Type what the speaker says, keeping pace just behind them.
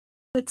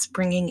It's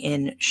bringing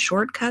in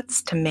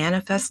shortcuts to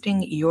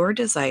manifesting your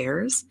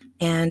desires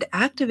and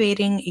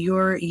activating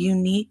your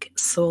unique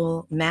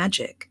soul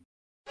magic.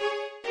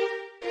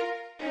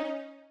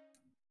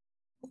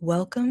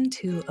 Welcome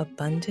to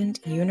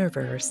Abundant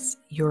Universe,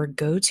 your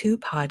go-to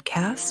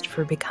podcast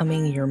for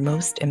becoming your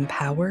most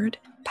empowered,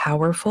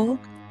 powerful,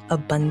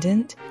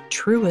 abundant,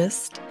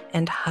 truest,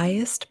 and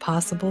highest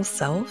possible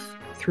self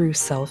through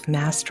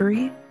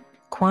self-mastery,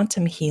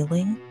 quantum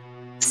healing,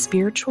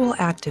 spiritual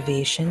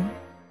activation,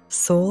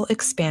 soul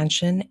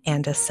expansion,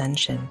 and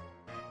ascension.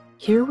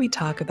 Here we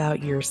talk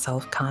about your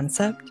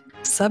self-concept,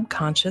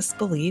 subconscious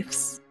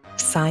beliefs,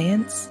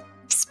 science,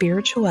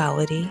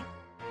 spirituality,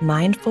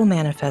 mindful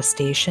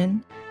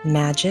manifestation,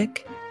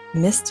 magic,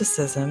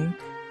 mysticism,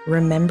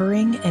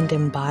 remembering and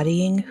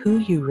embodying who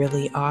you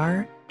really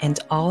are, and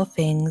all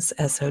things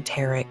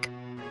esoteric.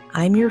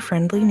 I'm your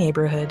friendly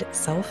neighborhood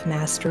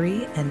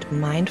self-mastery and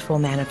mindful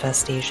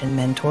manifestation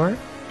mentor,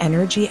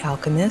 energy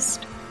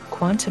alchemist,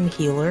 quantum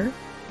healer,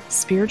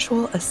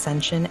 spiritual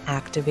ascension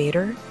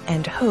activator,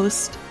 and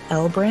host,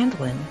 Elle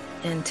Brandlin.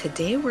 And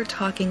today we're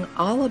talking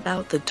all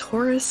about the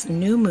Taurus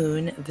new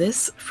moon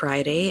this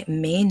Friday,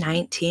 May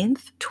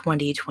 19th,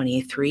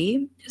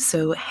 2023.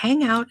 So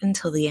hang out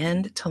until the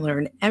end to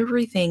learn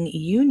everything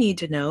you need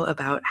to know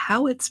about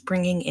how it's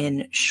bringing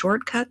in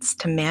shortcuts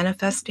to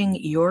manifesting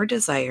your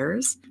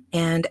desires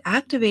and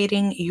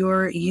activating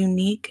your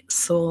unique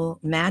soul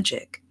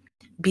magic.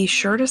 Be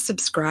sure to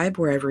subscribe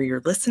wherever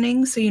you're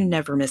listening so you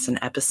never miss an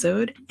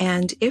episode.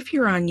 And if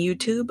you're on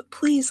YouTube,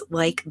 please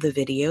like the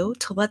video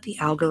to let the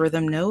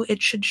algorithm know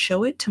it should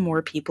show it to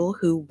more people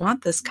who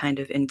want this kind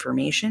of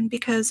information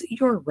because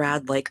you're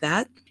rad like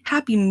that.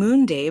 Happy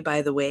Moon Day,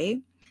 by the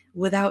way.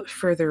 Without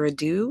further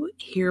ado,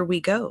 here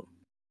we go.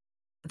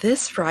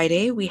 This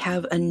Friday, we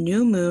have a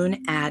new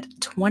moon at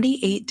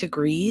 28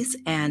 degrees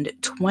and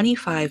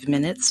 25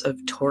 minutes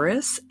of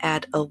Taurus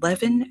at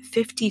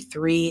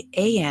 11:53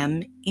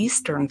 a.m.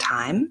 Eastern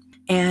Time,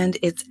 and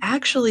it's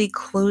actually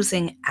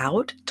closing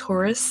out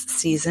Taurus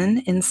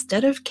season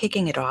instead of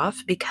kicking it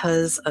off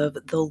because of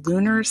the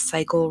lunar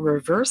cycle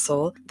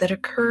reversal that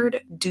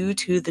occurred due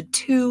to the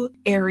two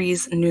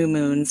Aries new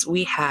moons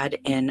we had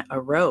in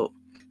a row.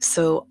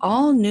 So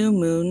all new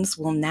moons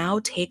will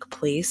now take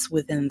place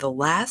within the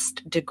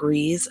last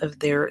degrees of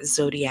their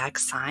zodiac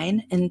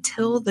sign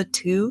until the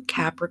two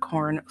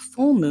Capricorn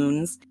full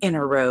moons in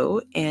a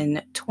row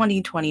in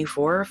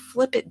 2024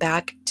 flip it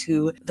back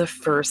to the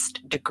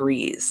first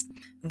degrees.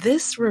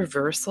 This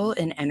reversal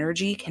in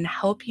energy can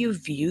help you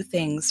view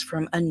things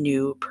from a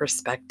new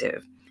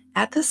perspective.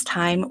 At this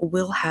time,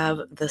 we'll have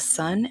the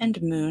sun and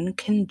moon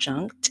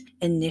conjunct,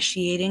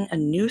 initiating a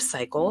new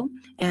cycle,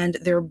 and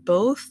they're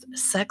both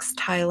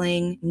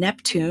sextiling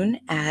Neptune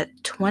at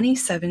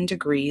 27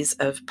 degrees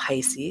of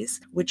Pisces,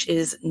 which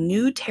is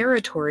new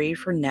territory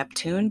for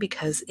Neptune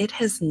because it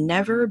has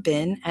never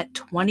been at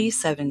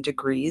 27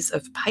 degrees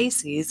of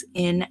Pisces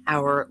in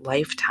our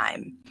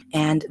lifetime.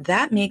 And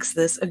that makes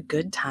this a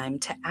good time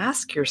to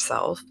ask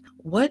yourself,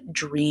 what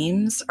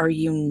dreams are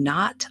you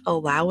not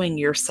allowing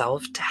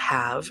yourself to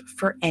have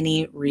for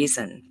any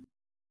reason?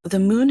 The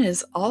moon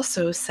is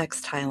also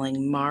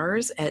sextiling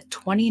Mars at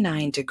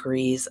 29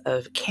 degrees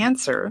of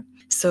Cancer.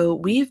 So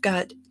we've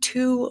got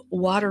two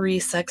watery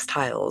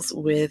sextiles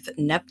with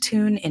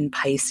Neptune in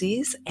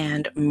Pisces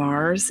and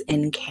Mars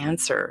in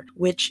Cancer,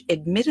 which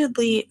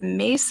admittedly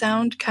may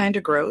sound kind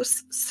of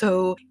gross.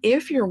 So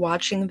if you're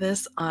watching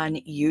this on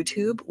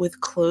YouTube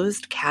with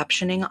closed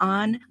captioning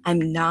on,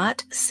 I'm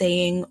not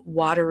saying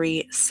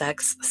watery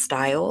sex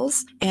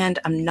styles, and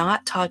I'm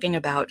not talking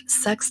about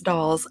sex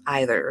dolls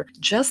either,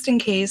 just in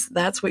case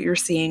that's what you're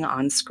seeing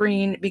on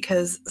screen,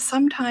 because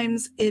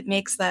sometimes it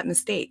makes that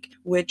mistake,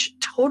 which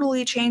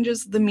totally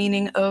changes the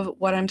meaning of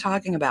what I'm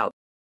talking about.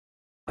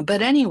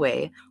 But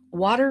anyway,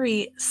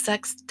 watery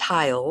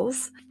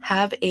sextiles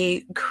have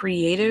a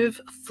creative,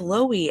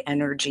 flowy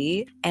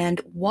energy, and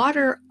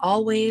water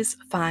always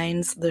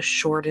finds the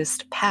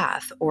shortest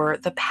path, or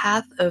the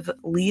path of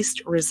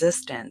least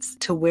resistance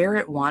to where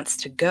it wants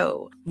to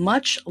go,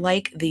 much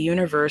like the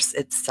universe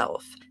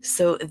itself.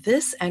 So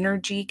this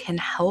energy can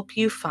help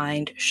you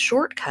find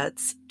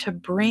shortcuts to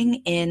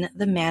bring in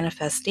the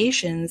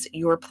manifestations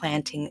you're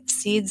planting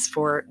seeds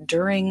for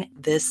during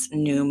this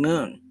new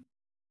moon.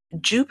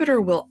 Jupiter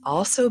will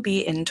also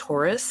be in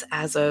Taurus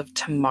as of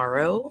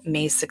tomorrow,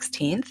 May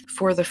 16th,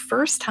 for the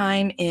first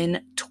time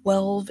in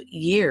 12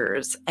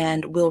 years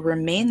and will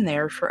remain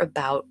there for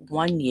about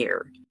 1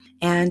 year.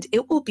 And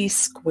it will be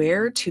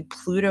square to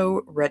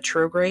Pluto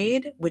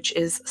retrograde, which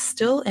is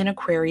still in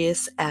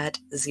Aquarius at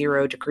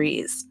 0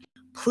 degrees.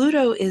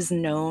 Pluto is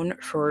known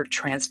for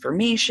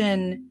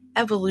transformation,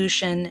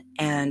 evolution,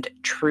 and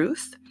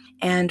truth.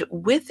 And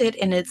with it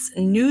in its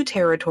new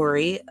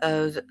territory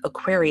of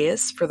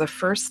Aquarius for the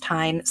first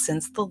time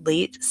since the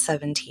late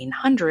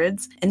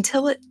 1700s,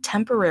 until it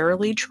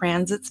temporarily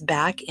transits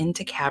back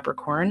into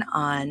Capricorn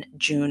on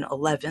June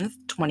 11th,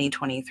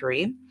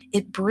 2023,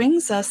 It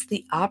brings us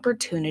the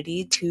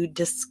opportunity to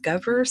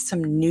discover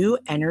some new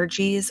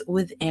energies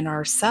within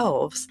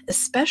ourselves,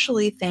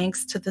 especially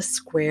thanks to the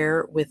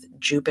square with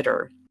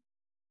Jupiter.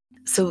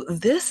 So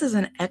this is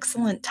an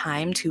excellent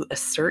time to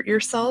assert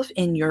yourself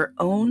in your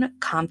own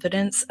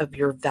confidence of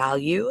your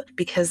value,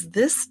 because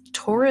this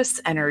Taurus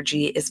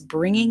energy is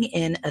bringing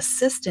in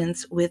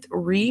assistance with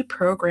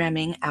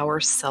reprogramming our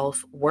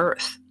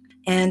self-worth.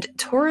 And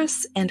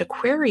Taurus and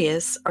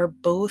Aquarius are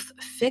both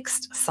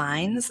fixed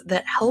signs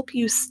that help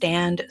you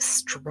stand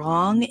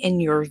strong in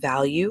your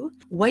value,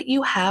 what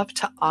you have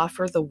to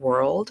offer the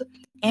world,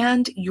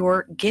 and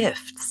your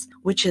gifts,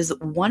 which is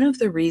one of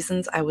the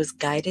reasons I was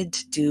guided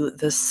to do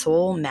the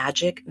Soul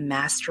Magic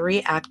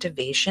Mastery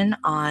activation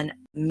on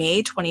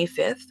May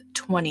 25th,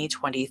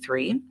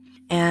 2023,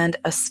 and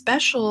a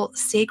special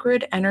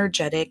Sacred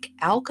Energetic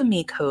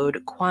Alchemy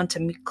Code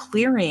Quantum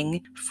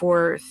Clearing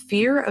for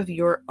fear of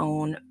your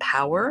own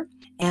power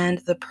and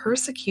the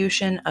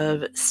persecution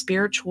of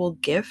spiritual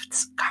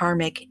gifts,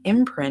 karmic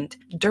imprint,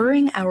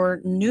 during our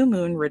new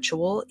moon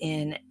ritual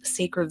in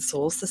Sacred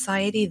Soul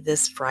Society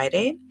this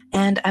Friday.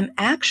 And I'm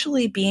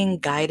actually being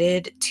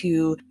guided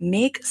to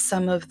make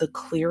some of the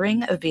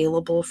clearing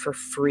available for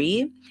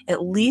free,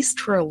 at least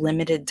for a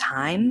limited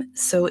time.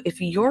 So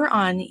if you're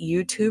on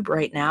YouTube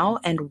right now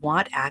and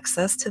want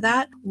access to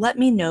that, let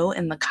me know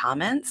in the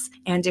comments.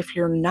 And if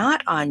you're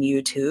not on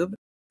YouTube,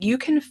 you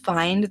can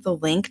find the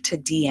link to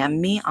DM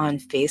me on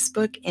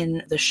Facebook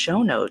in the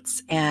show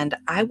notes, and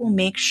I will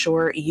make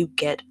sure you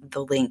get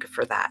the link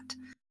for that.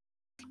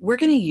 We're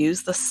going to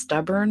use the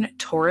stubborn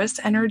Taurus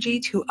energy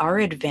to our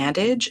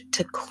advantage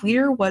to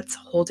clear what's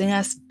holding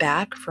us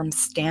back from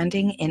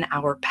standing in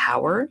our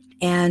power,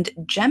 and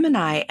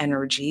Gemini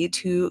energy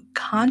to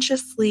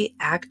consciously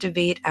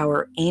activate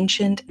our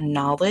ancient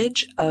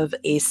knowledge of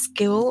a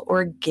skill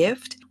or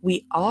gift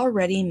we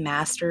already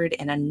mastered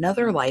in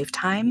another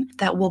lifetime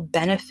that will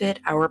benefit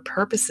our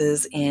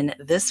purposes in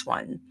this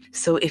one.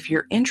 So if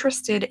you're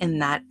interested in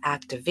that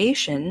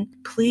activation,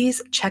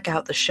 please check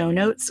out the show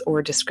notes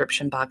or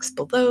description box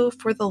below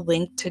for the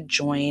link to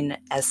join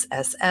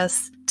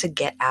SSS to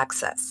get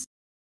access.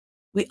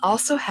 We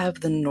also have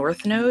the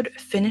North Node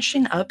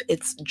finishing up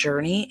its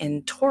journey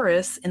in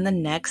Taurus in the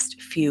next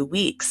few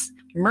weeks.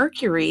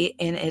 Mercury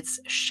in its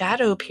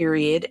shadow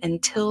period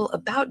until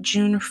about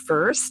June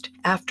 1st,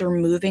 after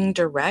moving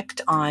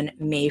direct on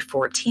May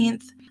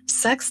 14th,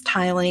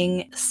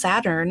 sextiling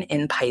Saturn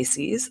in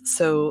Pisces,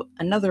 so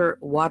another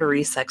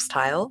watery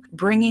sextile,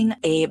 bringing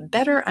a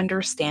better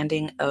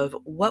understanding of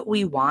what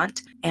we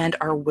want and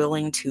are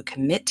willing to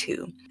commit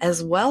to,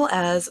 as well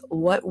as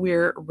what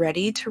we're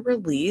ready to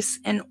release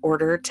in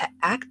order to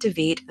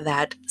activate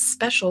that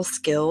special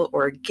skill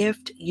or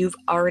gift you've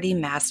already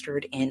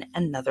mastered in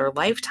another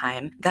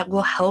lifetime that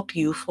will help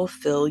you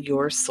fulfill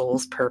your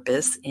soul's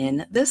purpose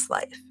in this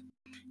life.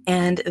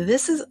 And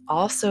this is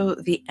also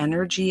the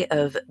energy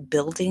of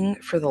building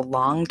for the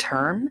long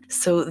term.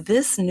 So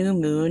this new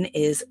moon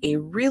is a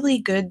really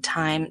good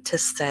time to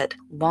set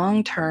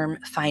long-term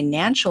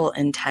financial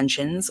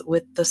intentions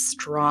with the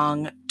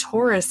strong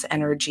Taurus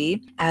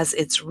energy, as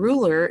its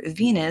ruler,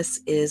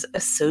 Venus, is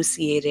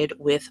associated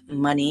with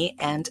money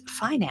and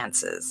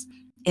finances.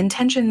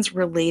 Intentions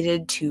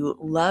related to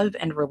love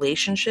and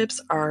relationships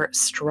are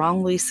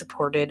strongly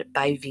supported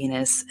by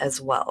Venus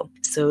as well.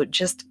 So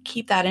just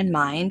keep that in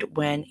mind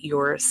when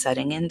you're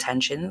setting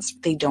intentions.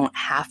 They don't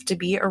have to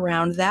be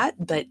around that,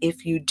 but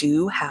if you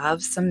do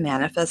have some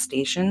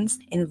manifestations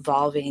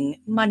involving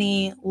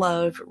money,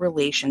 love,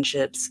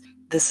 relationships,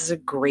 this is a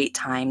great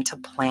time to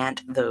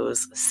plant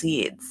those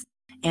seeds.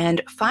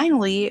 And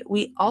finally,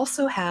 we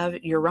also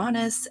have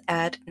Uranus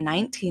at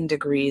 19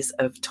 degrees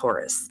of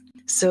Taurus.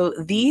 So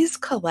these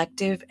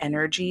collective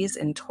energies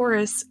in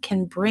Taurus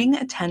can bring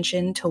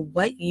attention to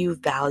what you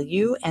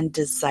value and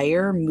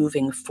desire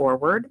moving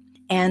forward,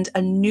 and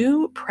a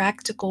new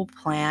practical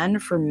plan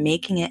for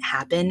making it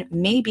happen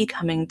may be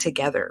coming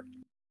together.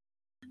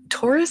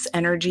 Taurus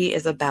energy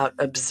is about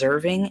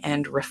observing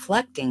and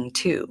reflecting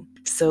too.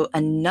 So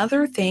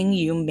another thing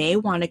you may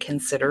want to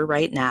consider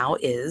right now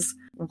is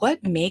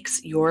what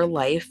makes your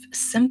life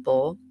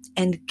simple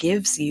and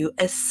gives you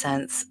a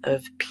sense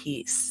of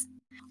peace.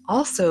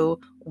 Also,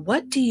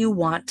 what do you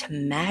want to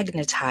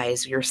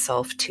magnetize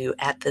yourself to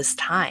at this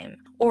time?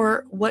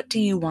 Or what do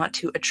you want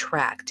to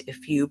attract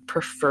if you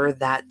prefer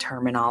that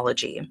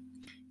terminology?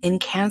 In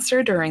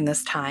Cancer during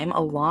this time,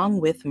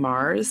 along with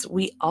Mars,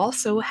 we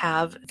also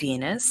have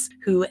Venus,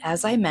 who,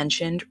 as I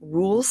mentioned,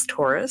 rules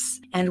Taurus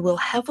and will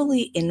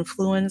heavily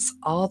influence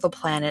all the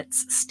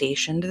planets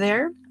stationed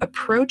there,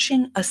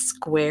 approaching a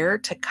square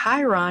to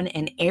Chiron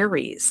in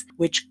Aries,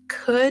 which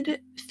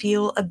could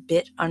feel a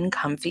bit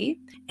uncomfy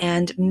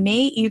and may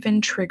even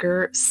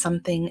trigger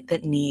something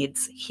that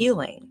needs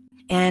healing.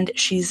 And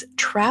she's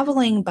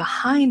traveling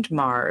behind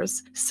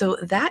Mars, so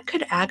that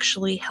could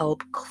actually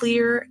help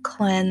clear,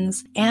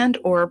 cleanse, and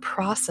or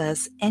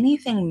process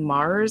anything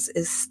Mars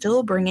is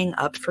still bringing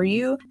up for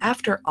you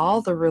after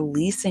all the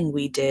releasing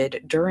we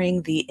did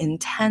during the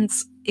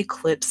intense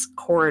eclipse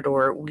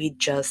corridor we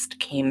just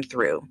came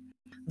through.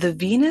 The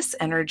Venus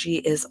energy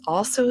is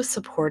also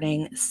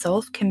supporting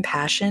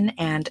self-compassion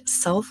and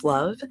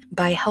self-love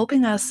by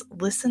helping us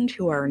listen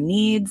to our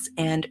needs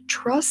and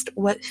trust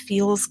what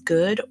feels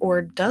good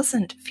or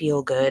doesn't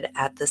feel good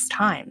at this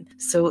time.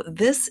 So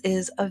this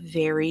is a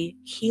very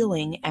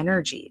healing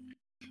energy.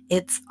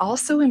 It's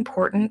also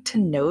important to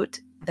note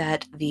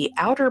that the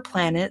outer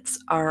planets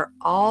are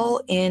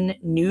all in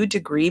new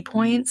degree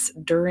points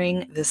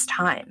during this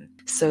time.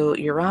 So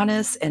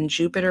Uranus and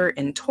Jupiter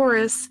in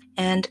Taurus,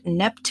 and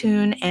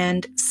Neptune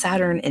and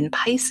Saturn in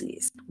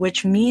Pisces,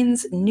 which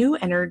means new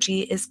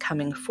energy is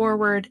coming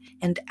forward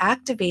and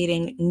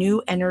activating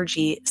new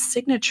energy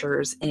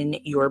signatures in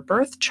your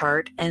birth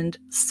chart and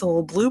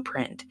soul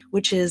blueprint,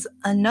 which is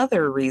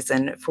another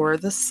reason for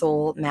the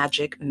Soul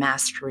Magic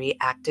Mastery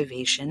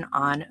activation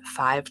on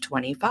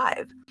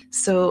 5/25.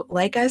 So,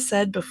 like I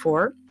said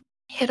before,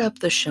 hit up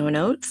the show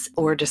notes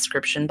or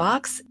description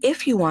box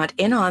if you want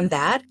in on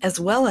that, as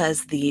well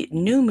as the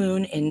new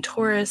moon in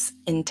Taurus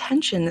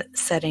intention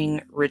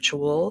setting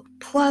ritual,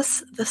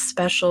 plus the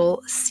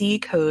special C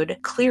code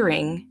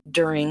clearing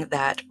during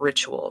that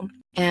ritual.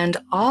 And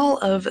all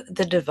of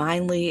the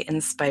divinely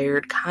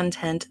inspired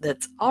content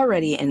that's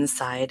already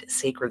inside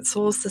Sacred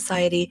Soul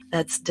Society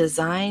that's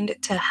designed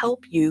to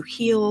help you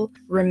heal,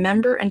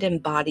 remember and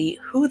embody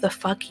who the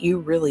fuck you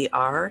really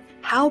are,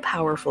 how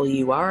powerful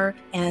you are,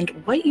 and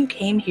what you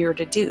came here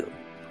to do.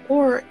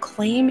 Or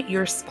claim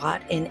your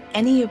spot in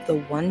any of the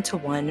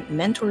one-to-one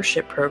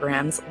mentorship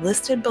programs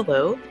listed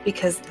below,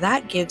 because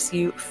that gives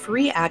you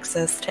free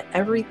access to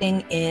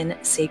everything in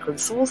Sacred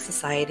Soul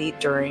Society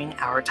during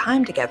our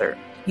time together.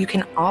 You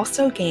can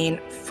also gain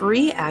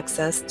free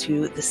access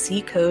to the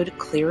C code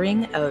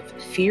clearing of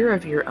fear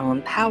of your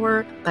own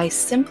power by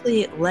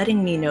simply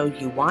letting me know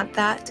you want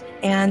that,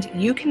 and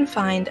you can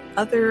find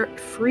other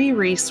free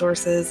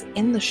resources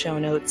in the show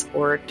notes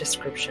or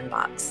description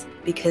box,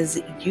 because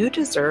you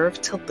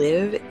deserve to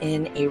live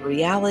in a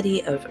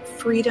reality of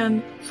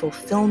freedom,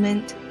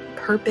 fulfillment,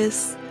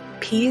 purpose,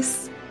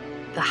 peace,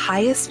 the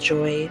highest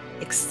joy,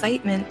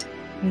 excitement,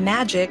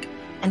 magic,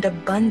 and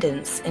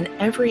abundance in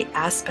every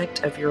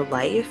aspect of your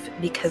life,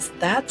 because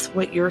that's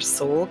what your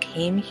soul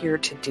came here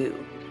to do.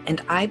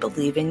 And I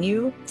believe in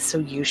you, so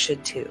you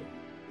should too.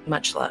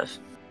 Much love.